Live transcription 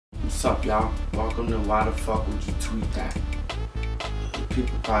What's up, y'all? Welcome to Why the Fuck Would You Tweet That?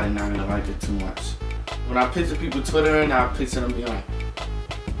 People probably not gonna like it too much. When I picture people Twittering, I picture them being like,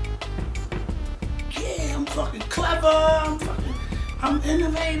 yeah, I'm fucking clever, I'm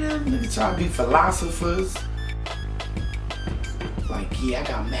innovative. Niggas try to be philosophers. Like, yeah, I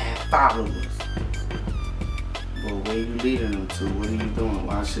got mad followers. But where you leading them to? What are you doing?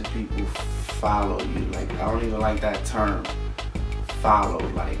 Why should people follow you? Like, I don't even like that term. Follow.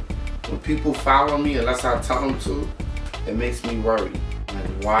 Like, when people follow me, unless I tell them to, it makes me worry.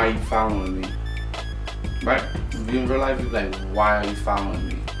 Like, why are you following me? Right? If you in real life, you're like, why are you following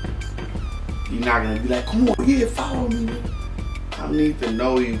me? You're not gonna be like, come on, yeah, follow me, nigga. I need to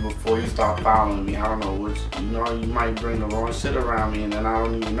know you before you start following me. I don't know which, you know, you might bring the wrong shit around me and then I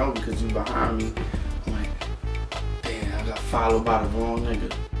don't even know because you behind me. I'm like, damn, I got followed by the wrong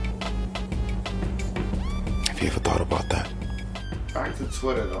nigga. Have you ever thought about that? Back to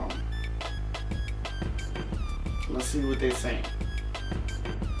Twitter though. Let's see what they're saying.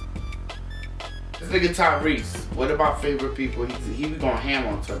 This nigga Tyrese, what about favorite people? He was going ham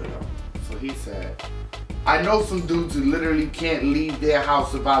on Twitter though. So he said, I know some dudes who literally can't leave their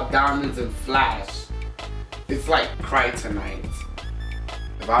house without diamonds and flash. It's like kryptonite.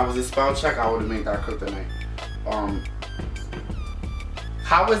 If I was a spell check, I would have made that kryptonite.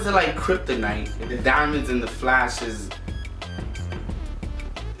 How is it like kryptonite? The diamonds and the flashes,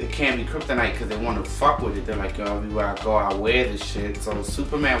 it can't be kryptonite because they want to fuck with it. They're like, yo, everywhere I go, I wear this shit. So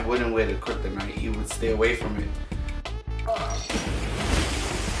Superman wouldn't wear the kryptonite. He would stay away from it.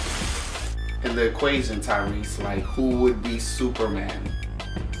 In the equation, Tyrese, like, who would be Superman?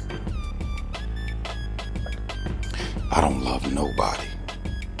 I don't love nobody.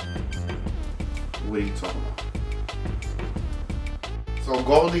 What are you talking about? So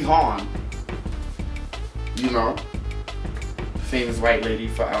Goldie Hawn, you know, famous white lady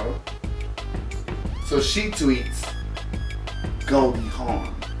forever. So she tweets Goldie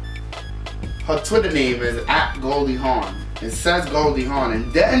Hawn. Her Twitter name is @GoldieHawn. It says Goldie Hawn,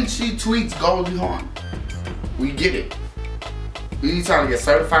 and then she tweets Goldie Hawn. We get it. You trying to get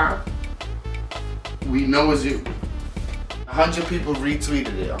certified? We know it's you. 100 people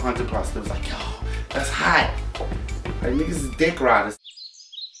retweeted it, 100 plus. They was like, yo, that's hot. Like, niggas is dick riders.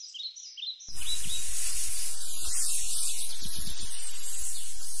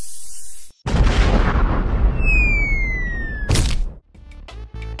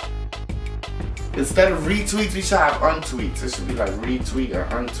 Instead of retweets, we should have untweets. It should be like retweet or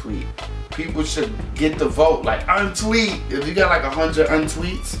untweet. People should get the vote, like untweet. If you got like 100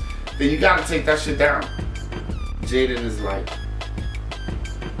 untweets, then you gotta take that shit down. Jaden is like,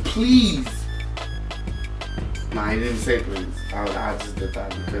 please. Nah, he didn't say please. I just did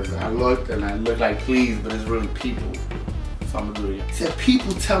that because I looked and I looked like please, but it's really people. So I'm gonna do it again. He said,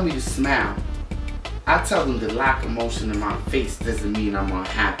 people tell me to smile. I tell them the lack of motion in my face doesn't mean I'm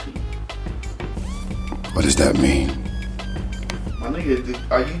unhappy. What does that mean? My nigga,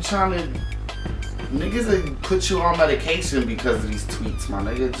 are you trying to... Niggas will put you on medication because of these tweets, my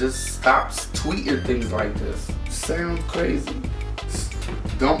nigga. Just stop tweeting things like this. Sounds crazy.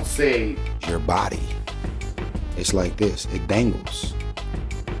 Don't say... Your body. It's like this. It dangles.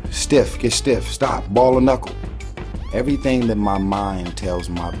 Stiff. Get stiff. Stop. Ball or knuckle. Everything that my mind tells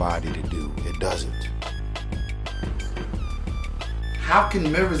my body to do, it does it. How can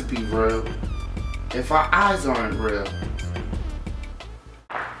mirrors be real if our eyes aren't real?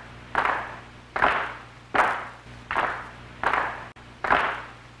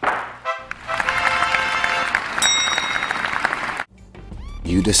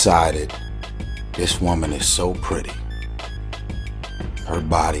 You decided this woman is so pretty. Her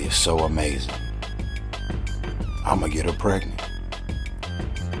body is so amazing. I'm gonna get her pregnant.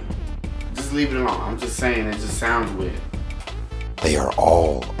 Just leave it alone. I'm just saying, it just sounds weird. They are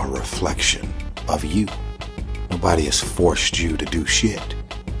all a reflection of you. Nobody has forced you to do shit.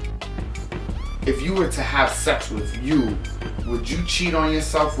 If you were to have sex with you, would you cheat on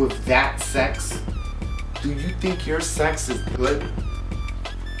yourself with that sex? Do you think your sex is good?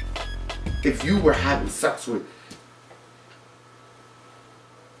 If you were having sex with...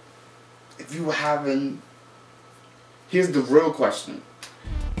 If you were having... Here's the real question.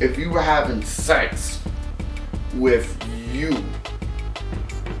 If you were having sex with you...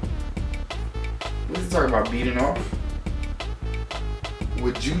 What is he talking about, beating off?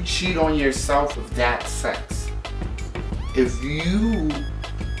 Would you cheat on yourself with that sex? If you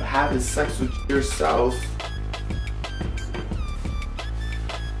were having sex with yourself,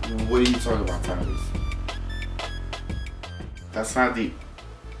 what are you talking about, Tyrese? That's not deep.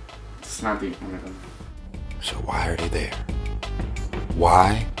 It's not deep, my nigga. So why are they there?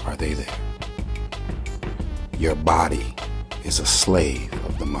 Why are they there? Your body is a slave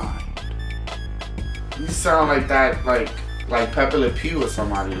of the mind. You sound like that, like Pepe Le Pew or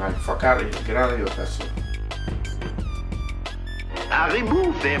somebody. Like, fuck out of here. Get out of here with that shit. I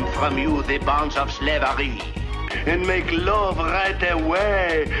remove them from you, the bonds of slavery, and make love right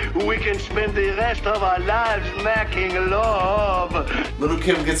away. We can spend the rest of our lives making love. Little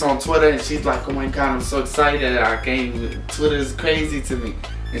Kim gets on Twitter and she's like, oh my God, I'm so excited. I can't, Twitter is crazy to me.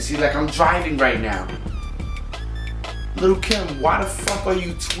 And she's like, I'm driving right now. Little Kim, why the fuck are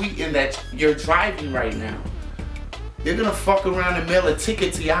you tweeting that you're driving right now? They're gonna fuck around and mail a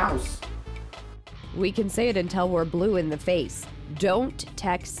ticket to your house. We can say it until we're blue in the face. Don't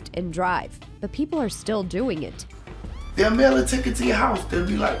text and drive. But people are still doing it. They'll mail a ticket to your house. They'll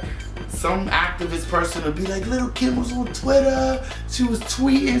be like, some activist person will be like, Little Kim was on Twitter. She was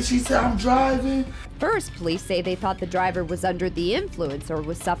tweeting. She said, I'm driving. First, police say they thought the driver was under the influence or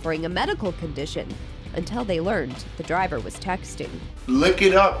was suffering a medical condition, until they learned the driver was texting. Look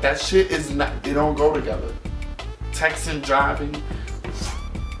it up. That shit is not, they don't go together. Texting, driving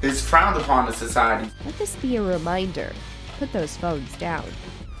is frowned upon in society. Let this be a reminder. Put those phones down.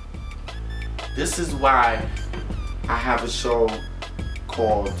 This is why I have a show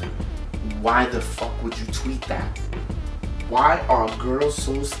called Why the Fuck Would You Tweet That? Why are girls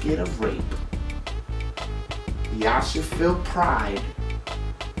so scared of rape? Y'all should feel pride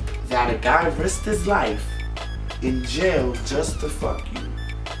that a guy risked his life in jail just to fuck you.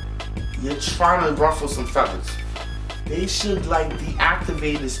 You're trying to ruffle some feathers. They should like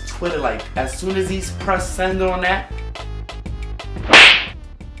deactivate his Twitter, like as soon as he's pressed send on that.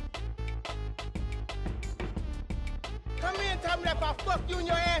 Come here and tell me that if I fuck you in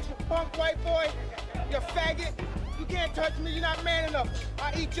your ass, you punk white boy, you faggot. You can't touch me, you're not man enough.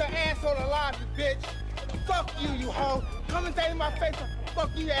 I eat your asshole alive, you bitch. Fuck you, you hoe. Come and tell me in my face, fuck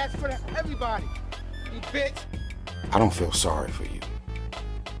you, you ass for everybody, you bitch. I don't feel sorry for you.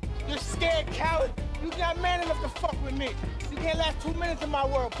 You're scared, coward. You're not man enough to fuck with me. You can't last 2 minutes in my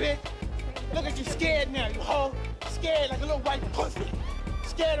world, bitch. Look at you scared now, you hoe. Scared like a little white pussy.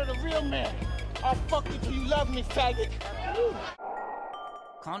 Scared of the real man. I'll fuck you till you love me, faggot. Woo.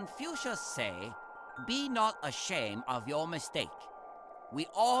 Confucius say, be not ashamed of your mistake. We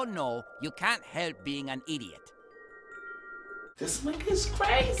all know you can't help being an idiot. This nigga is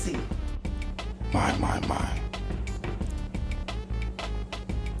crazy. My.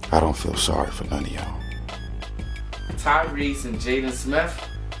 I don't feel sorry for none of y'all. Tyrese and Jaden Smith,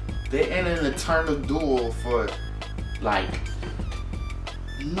 they're in an eternal duel for, like,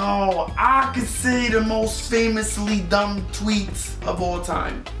 no, I could say the most famously dumb tweets of all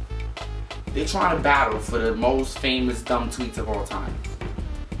time. They're trying to battle for the most famous dumb tweets of all time.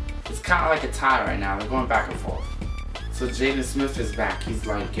 It's kind of like a tie right now. They're going back and forth. So Jaden Smith is back. He's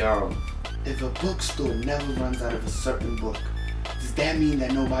like, yo, if a bookstore never runs out of a certain book, does that mean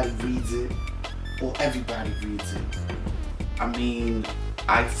that nobody reads it or everybody reads it? I mean,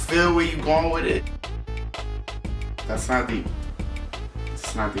 I feel where you're going with it. That's not deep.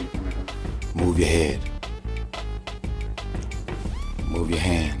 It's not deep. Move your head. Move your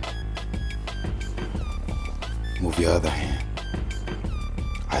hand. Move your other hand.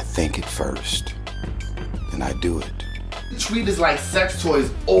 I think it first, then I do it. Treat is like sex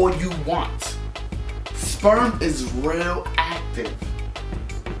toys all you want. Sperm is real active.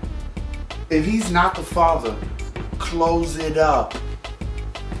 If he's not the father, close it up.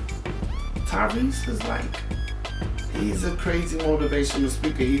 Tyrese is like, he's a crazy motivational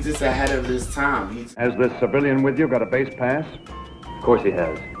speaker. He's just ahead of his time. Has this civilian with you got a base pass? Of course he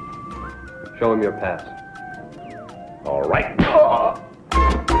has. Show him your pass. All right.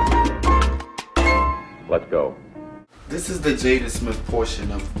 Let's go. This is the Jaden Smith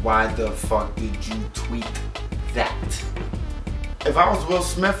portion of why the fuck did you tweet that? If I was Will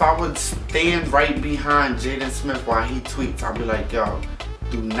Smith, I would stand right behind Jaden Smith while he tweets. I'd be like, yo,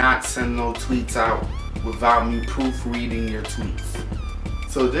 do not send no tweets out without me proofreading your tweets.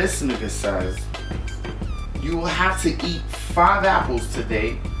 So this nigga says, you will have to eat 5 apples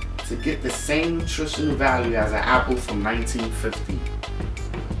today to get the same nutritional value as an apple from 1950.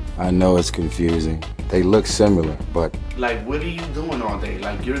 I know it's confusing. They look similar, but... Like, what are you doing all day?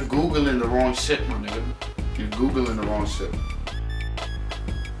 Like, you're Googling the wrong shit, my nigga. You're Googling the wrong shit.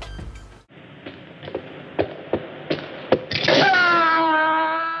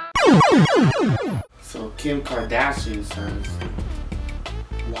 So, Kim Kardashian says,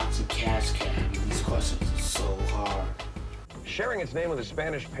 watching Cash Cab. These questions are so hard. Sharing its name with a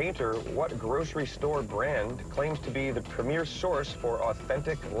Spanish painter, what grocery store brand claims to be the premier source for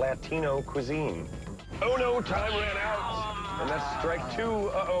authentic Latino cuisine? Oh no, time ran out. And that's strike two.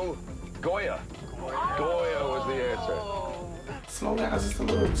 Uh-oh. Goya. Goya was the answer. Slow down just a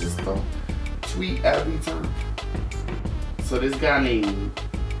little. Just don't tweet every time. So this guy named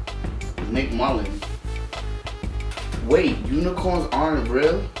Nick Mullen. Wait, unicorns aren't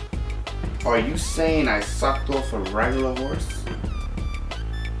real? Are you saying I sucked off a regular horse?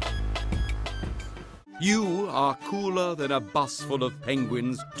 You are cooler than a bus full of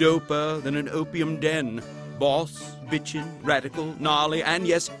penguins, doper than an opium den. Boss, bitchin', radical, gnarly, and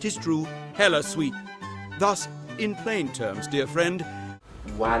yes, 'tis true, hella sweet. Thus, in plain terms, dear friend,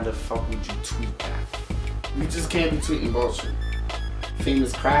 why the fuck would you tweet that? You just can't be tweeting bullshit.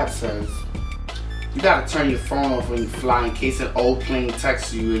 Famous Crab says, you gotta turn your phone off when you fly in case an old plane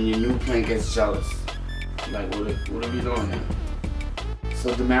texts you and your new plane gets jealous. Like, what are we doing here?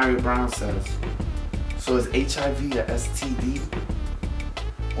 So Demario Brown says, so is HIV a STD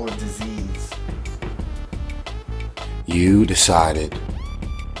or disease? You decided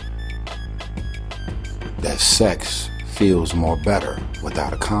that sex feels more better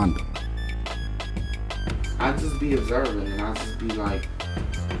without a condom. I just be observing and I just be like,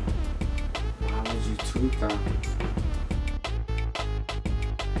 why would you tweet that?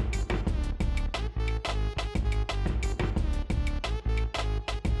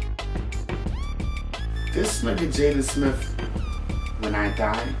 This nigga Jaden Smith, when I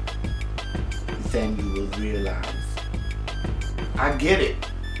die, then you will realize. I get it.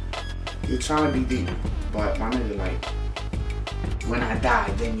 You're trying to be deep, but my nigga, like, when I die,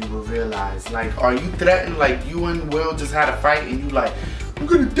 then you will realize. Like, are you threatened? Like, you and Will just had a fight and you like, I'm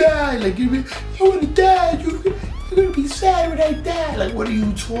gonna die. Like, you wanna die. You're gonna be sad when I die. Like, what are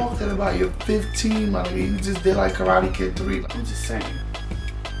you talking about? You're 15, my nigga. You just did like Karate Kid 3. I'm just saying.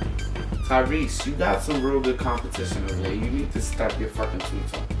 Tyrese, you got some real good competition over there. You need to step your fucking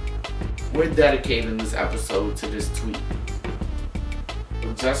tweets up. We're dedicating this episode to this tweet.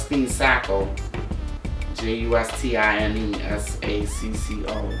 Justine Sacco,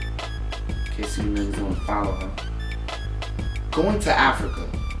 JUSTINESACCO, in case you niggas want to follow her. Going to Africa.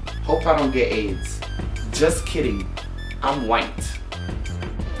 Hope I don't get AIDS. Just kidding. I'm white.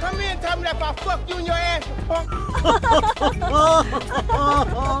 Come here and tell me that if I fuck you in your ass, you punk.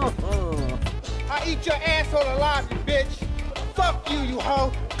 I eat your asshole alive, you bitch. Fuck you, you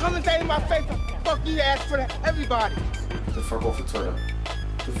hoe. Come and tell me my face. Fuck you, ass for that. Everybody. The fuck off of Twitter.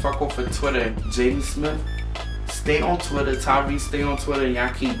 The fuck off of Twitter. Jaden Smith, stay on Twitter. Tyrese, stay on Twitter and y'all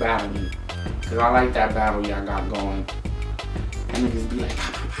keep battling. Cause I like that battle y'all got going. And niggas be like,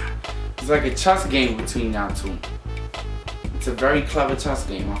 bah, bah, bah. It's like a chess game between y'all two. It's a very clever chess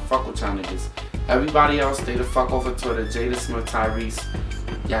game. I fuck with y'all niggas. Everybody else, stay the fuck off of Twitter. Jaden Smith, Tyrese,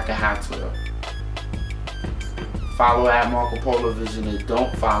 y'all can have Twitter. Follow at Polovision and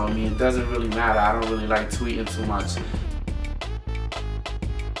don't follow me. It doesn't really matter. I don't really like tweeting too much.